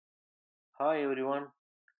Hi everyone.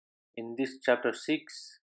 In this chapter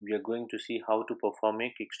 6, we are going to see how to perform a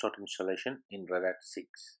Kickstart installation in Red Hat 6.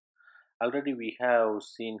 Already we have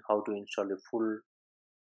seen how to install a full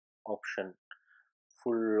option,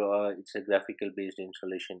 it's a graphical based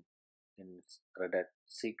installation in Red Hat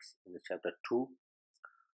 6 in the chapter 2.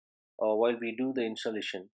 While we do the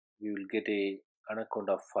installation, we will get a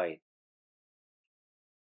Anaconda file.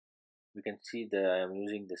 We can see that I am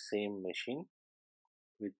using the same machine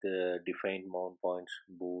with the defined mount points,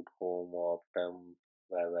 boot, home, optum,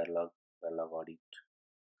 where log audit,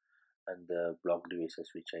 and the block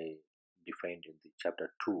devices which I defined in the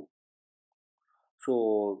chapter 2.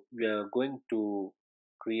 So we are going to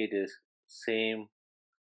create a same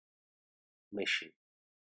machine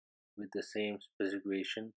with the same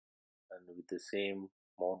specification and with the same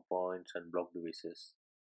mount points and block devices.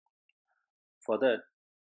 For that,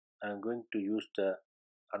 I am going to use the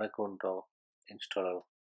Anaconda installer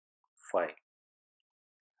file.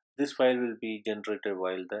 This file will be generated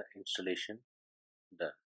while the installation done.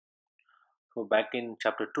 So back in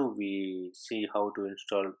chapter 2, we see how to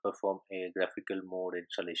perform a graphical mode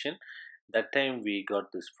installation. That time we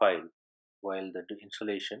got this file. While the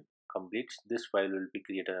installation completes, this file will be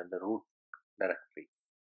created under root directory,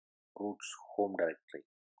 root's home directory.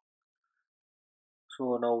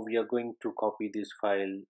 So now we are going to copy this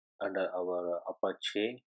file under our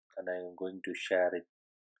Apache, and I am going to share it.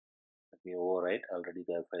 Let me overwrite. Already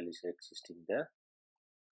the file is existing there.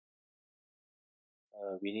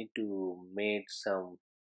 We need to make some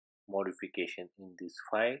modification in this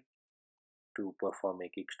file to perform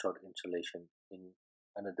a Kickstart installation in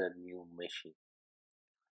another new machine.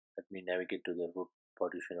 Let me navigate to the root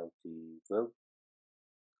partition of the web.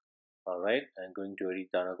 Alright, I'm going to edit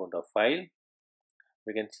the Anaconda file.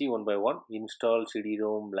 We can see one by one: install,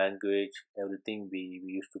 CD-ROM, language, everything we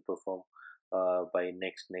used to perform by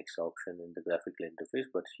next option in the graphical interface,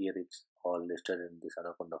 but here it's all listed in this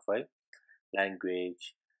Anaconda file.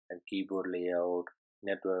 Language and keyboard layout,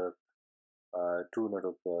 network, two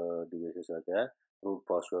network devices are there: root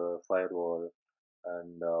password, firewall,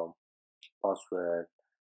 and password,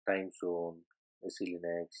 time zone,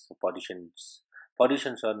 Linux, partitions.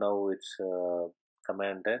 Partitions are now it's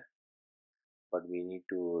commanded, but we need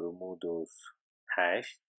to remove those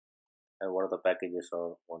hash, and what are the packages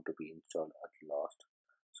are want to be installed at last.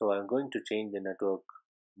 So I'm going to change the network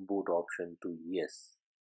boot option to yes,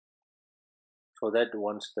 so that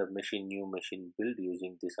once the new machine build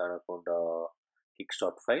using this Anaconda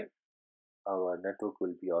Kickstart file, our network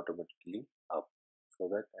will be automatically up. So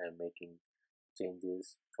that I am making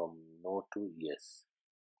changes from no to yes.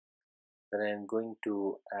 Then I am going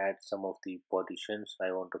to add some of the partitions.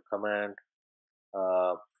 I want to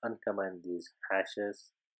uncommand these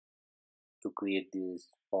hashes to create these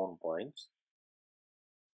bound points.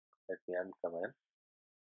 Let me uncommand.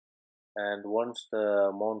 And once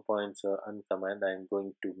the mount points are uncommand, I am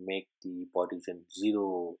going to make the partition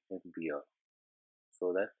 0 MBR,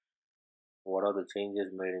 so that what are the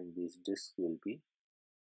changes made in this disk will be,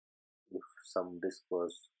 if some disk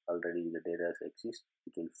was already the data exists,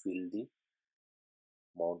 it will fill the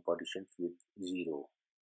mount partitions with 0.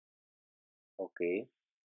 Okay,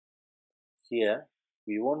 here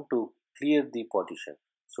we want to clear the partition,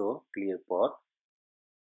 so clear part,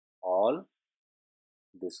 all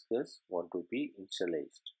disks want to be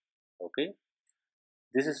initialized. Okay,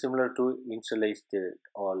 this is similar to initialize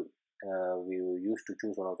all. We used to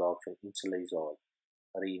choose one of the options, initialize all,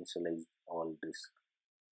 reinitialize all disk.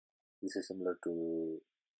 This is similar to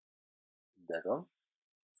that one.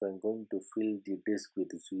 So I'm going to fill the disk with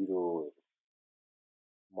 0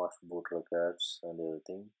 master boot records and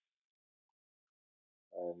everything.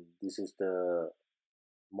 And this is the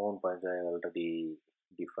mount point I already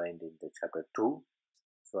defined in the chapter 2.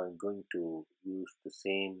 So I'm going to use the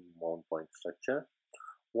same mount point structure.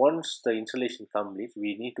 Once the installation completes,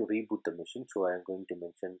 we need to reboot the machine. So I'm going to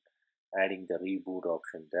mention adding the reboot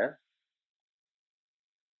option there.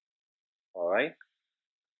 Alright,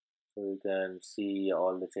 so you can see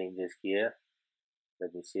all the changes here.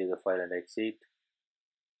 Let me save the file and exit.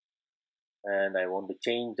 And I want to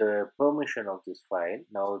change the permission of this file.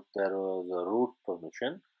 Now there was a root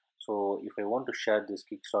permission. So if I want to share this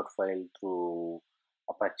Kickstart file through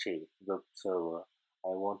Apache web server,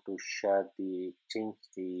 I want to change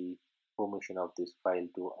the permission of this file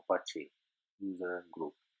to Apache user and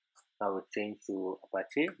group. Now it changed to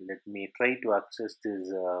Apache. Let me try to access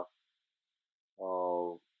this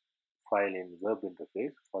file in web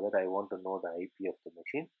interface. For that I want to know the IP of the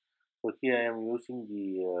machine. So here I am using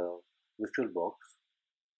the VirtualBox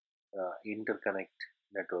interconnect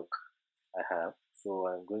network I have. So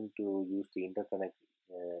I'm going to use the interconnect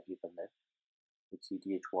Ethernet.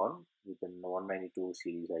 ETH1 with a 192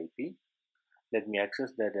 series IP. Let me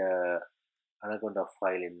access that Anaconda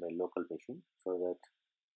file in my local machine so that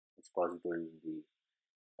it's possible in the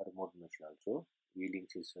remote machine also.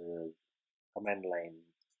 Links is a command line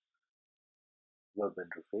web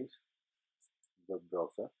interface, web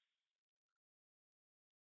browser.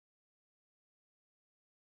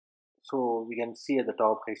 So we can see at the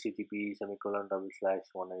top HTTP semicolon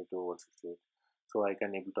 /192.168. So I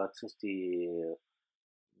can able to access the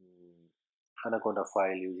Anaconda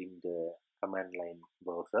file using the command line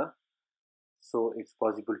browser. So it's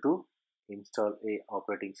possible to install a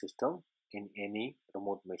operating system in any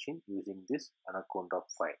remote machine using this Anaconda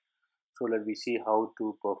file. So let me see how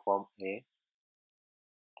to perform a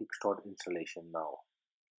Kickstart installation now.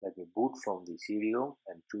 Let me boot from the CD-ROM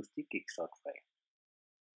and choose the Kickstart file.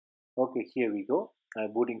 Okay, here we go.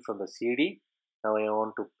 I'm booting from the CD. Now I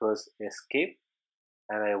want to press escape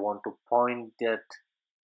and I want to point that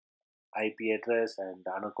IP address and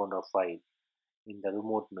the Anaconda file in the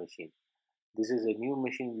remote machine. This is a new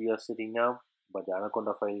machine we are setting up, but the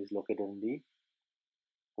Anaconda file is located in the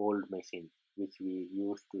old machine, which we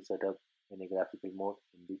used to set up in a graphical mode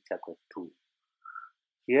in the chapter 2.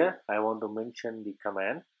 Here I want to mention the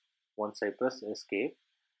command. Once I press escape,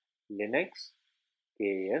 Linux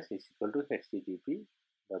KAS is equal to http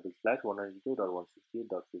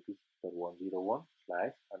 /192.168.56.101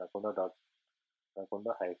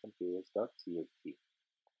 /anaconda-kas.chg.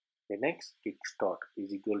 Linux Kickstart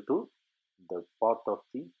is equal to the path of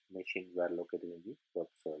the machine were located in the web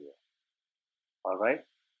server. Alright,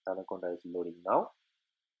 Anaconda is loading now.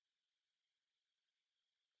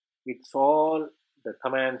 It's all the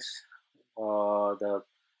commands, the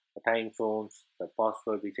time zones, the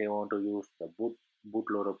password which I want to use, the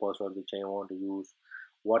bootloader password which I want to use,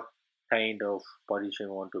 what kind of partition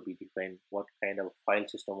want to be defined, what kind of file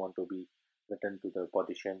system want to be written to the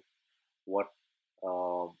partition, what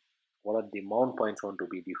are the mount points want to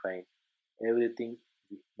be defined. Everything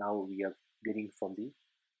now we are getting from the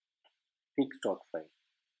Kickstart file.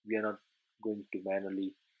 We are not going to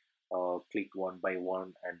manually click one by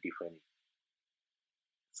one and define it.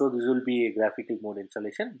 So this will be a graphical mode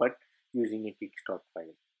installation, but using a Kickstart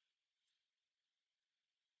file.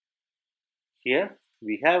 Here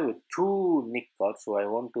we have two NIC cards, so I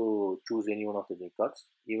want to choose any one of the NIC cards.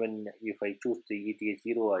 Even if I choose the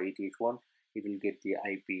ETH0 or ETH1, it will get the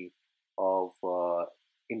IP of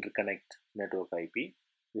interconnect network IP.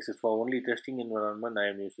 This is for only testing environment. I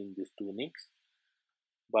am using these two NICs,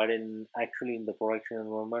 but actually in the production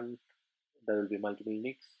environment there will be multiple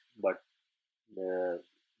NICs, but the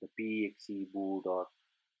PXE boot or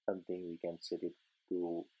something we can set it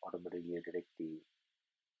to automatically detect the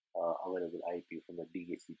available IP from the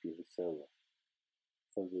DHCP server.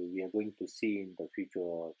 So we are going to see in the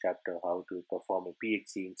future chapter how to perform a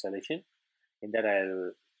PXE installation. In that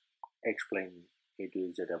I'll explain A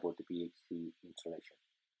to Z about the PXE installation.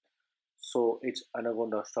 So it's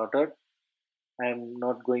Anaconda started. I'm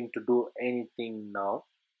not going to do anything now.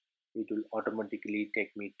 It will automatically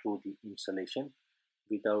take me through the installation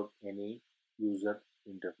without any user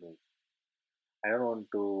interface. I don't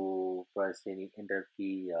want to press any enter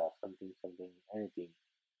key or something, anything.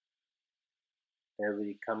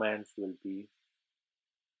 Every commands will be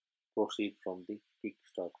proceed from the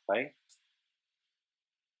Kickstart file.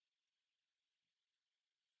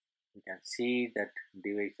 You can see that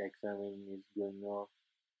device examining is going on.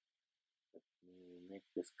 Let me make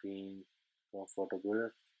the screen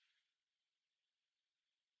comfortable.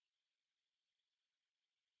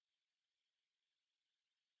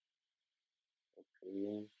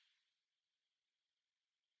 Okay.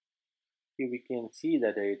 Here we can see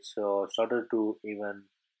that it's started to even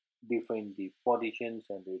define the partitions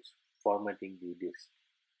and it's formatting the disk,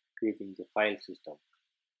 creating the file system.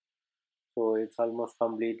 So it's almost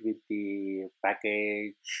complete with the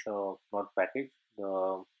package, not package.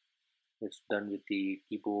 It's done with the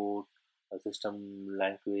keyboard, system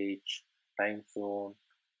language, time zone,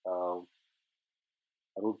 uh,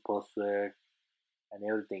 root password, and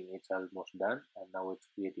everything. It's almost done, and now it's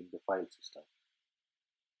creating the file system.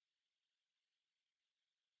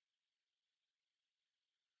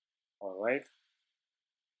 All right.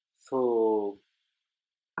 So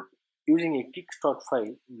using a Kickstart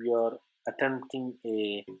file, we are attempting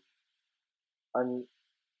a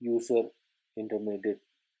user intermediate.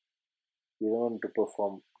 We want to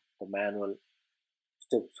perform the manual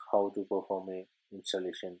steps how to perform a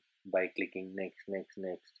installation by clicking next, next,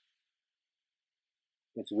 next.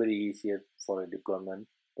 It's very easier for a deployment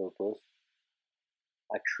purpose.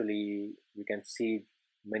 Actually, we can see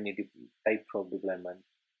many types of deployment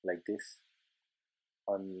like this.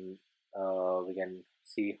 On We can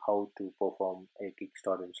see how to perform a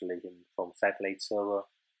Kickstart installation from satellite server.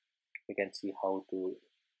 We can see how to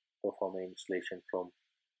perform an installation from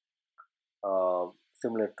uh,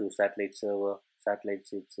 similar to satellite server.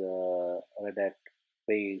 Satellites, it's Red Hat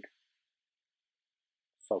paid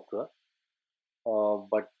software,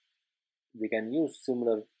 but we can use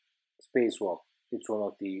similar spacewalk. It's one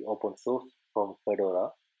of the open source from Fedora,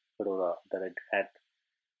 the Red Hat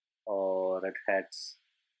or Red Hat's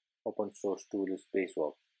open source tool is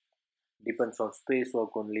spacewalk. Depends on spacewalk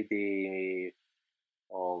only they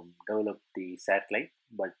develop the satellite,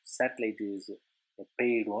 but satellite is a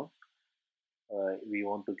paid one. We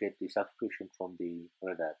want to get the subscription from the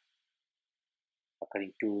Red Hat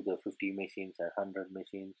according to the 50 machines and 100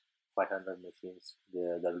 machines, 500 machines.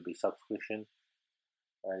 There will be subscription,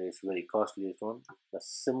 and it's very costly. This one,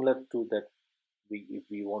 similar to that, if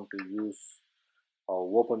we want to use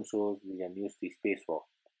open source, we can use the spacewalk,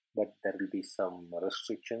 but there will be some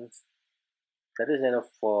restrictions. That is enough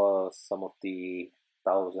for some of the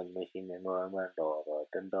 1,000 machine environment or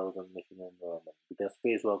 10,000 machine environment, because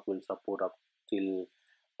spacewalk will support up till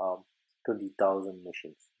 20,000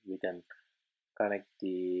 machines. We can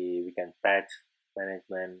we can patch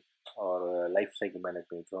management or life cycle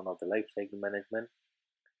management. It's one of the life cycle management.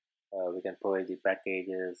 We can provide the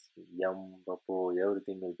packages, yum, repo,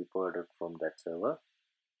 everything will be provided from that server.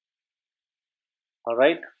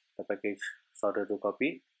 Alright, the package started to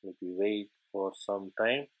copy. Let me wait for some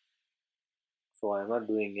time. So I'm not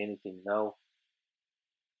doing anything now.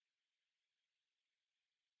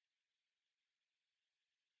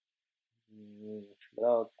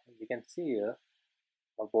 But we can see here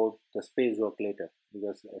about the spacewalk later,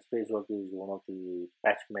 because spacewalk is one of the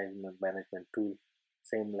patch management tool,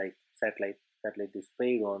 same like satellite. Satellite is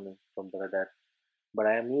paid on from the Red Hat, but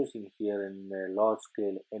I am using here in a large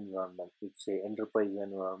scale environment. It's a enterprise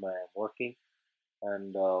environment I am working,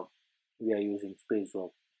 and we are using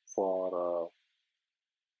spacewalk for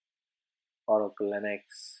Oracle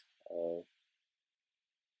Linux,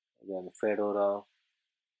 then Fedora,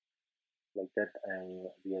 like that, and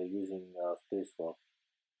we are using spacewalk.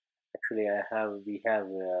 Actually, we have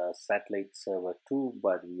a satellite server too,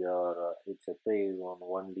 but we are it's a paid one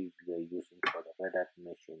only we are using for the Red Hat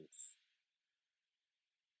machines.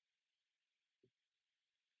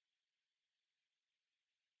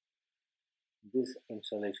 This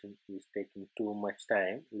installation is taking too much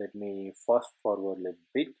time. Let me fast forward a little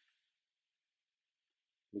bit,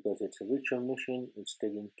 because it's a virtual machine. It's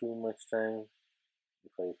taking too much time.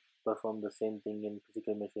 If I perform the same thing in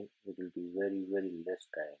physical machine, it will be very less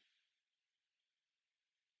time.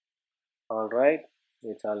 Alright,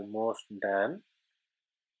 it's almost done.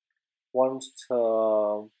 Once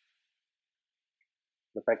the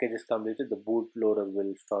package is completed, the bootloader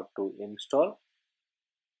will start to install.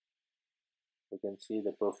 You can see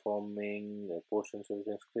the performing the portion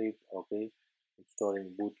solution script. Okay,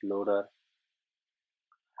 installing bootloader.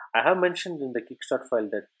 I have mentioned in the Kickstart file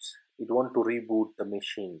that it want to reboot the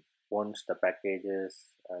machine once the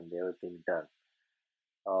packages and everything done.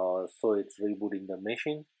 So it's rebooting the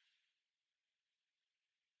machine.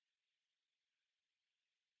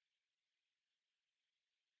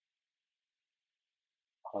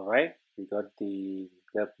 Alright, we got the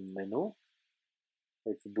grep menu.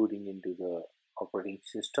 It's booting into the operating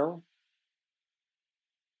system.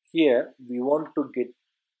 Here we want to get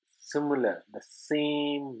the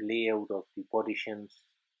same layout of the partitions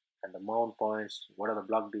and the mount points. What are the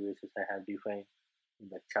block devices I have defined in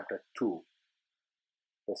the chapter 2?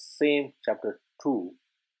 The same chapter 2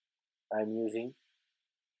 I'm using,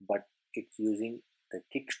 but it's using the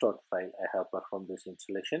Kickstart file. I have performed this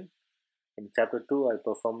installation. In chapter 2 I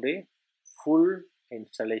performed a full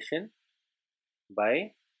installation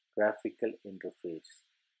by graphical interface,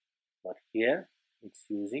 but here it's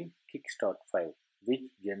using Kickstart file, which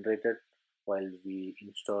generated while we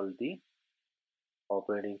install the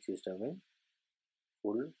operating system in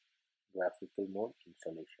full graphical mode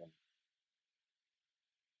installation.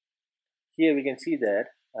 Here we can see that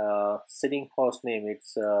setting host name,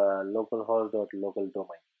 it's localhost.local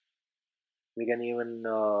domain. We can even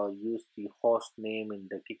use the host name in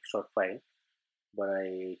the Kickstart file, but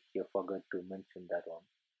I here forgot to mention that one.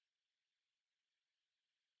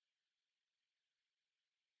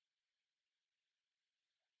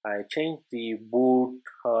 I changed the boot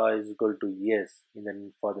is equal to yes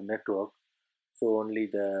for the network. So only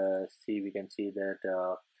the we can see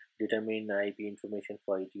that determine IP information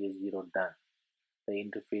for ETH0 done. The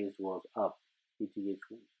interface was up.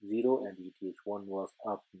 ETH0 and ETH1 was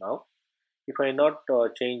up now. If I not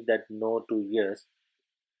change that no to yes,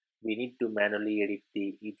 we need to manually edit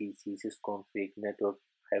the etc sysconfig network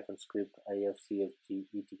hyphen script ifcfg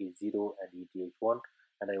etc0 and eth1,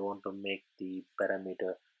 and I want to make the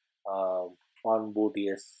parameter on boot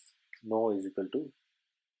yes no is equal to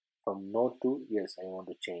from no to yes. I want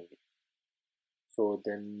to change it. So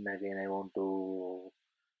then again I want to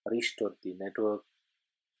restore the network,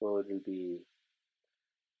 so it will be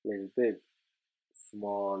little bit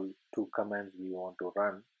small two commands we want to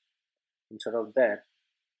run. Instead of that,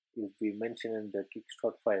 if we mention in the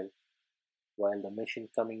Kickstart file, while the machine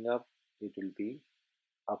coming up, it will be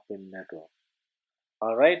up in network.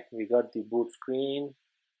 Alright, we got the boot screen,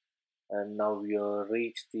 and now we have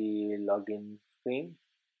reached the login screen.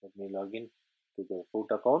 Let me log in to the root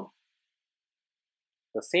account.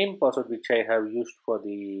 The same password which I have used for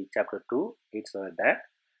the chapter 2, it's that.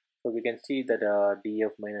 So we can see that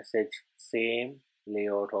df-h, same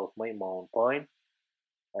layout of my mount point.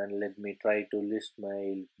 And let me try to list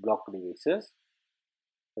my block devices,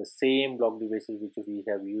 the same block devices which we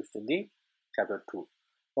have used in the chapter 2.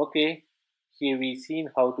 Okay, here we seen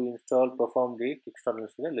how to install perform the Kickstart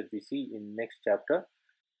installer. Let me see in next chapter.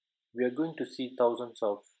 We are going to see thousands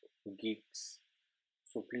of gigs,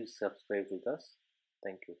 so please subscribe with us.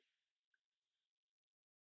 Thank you.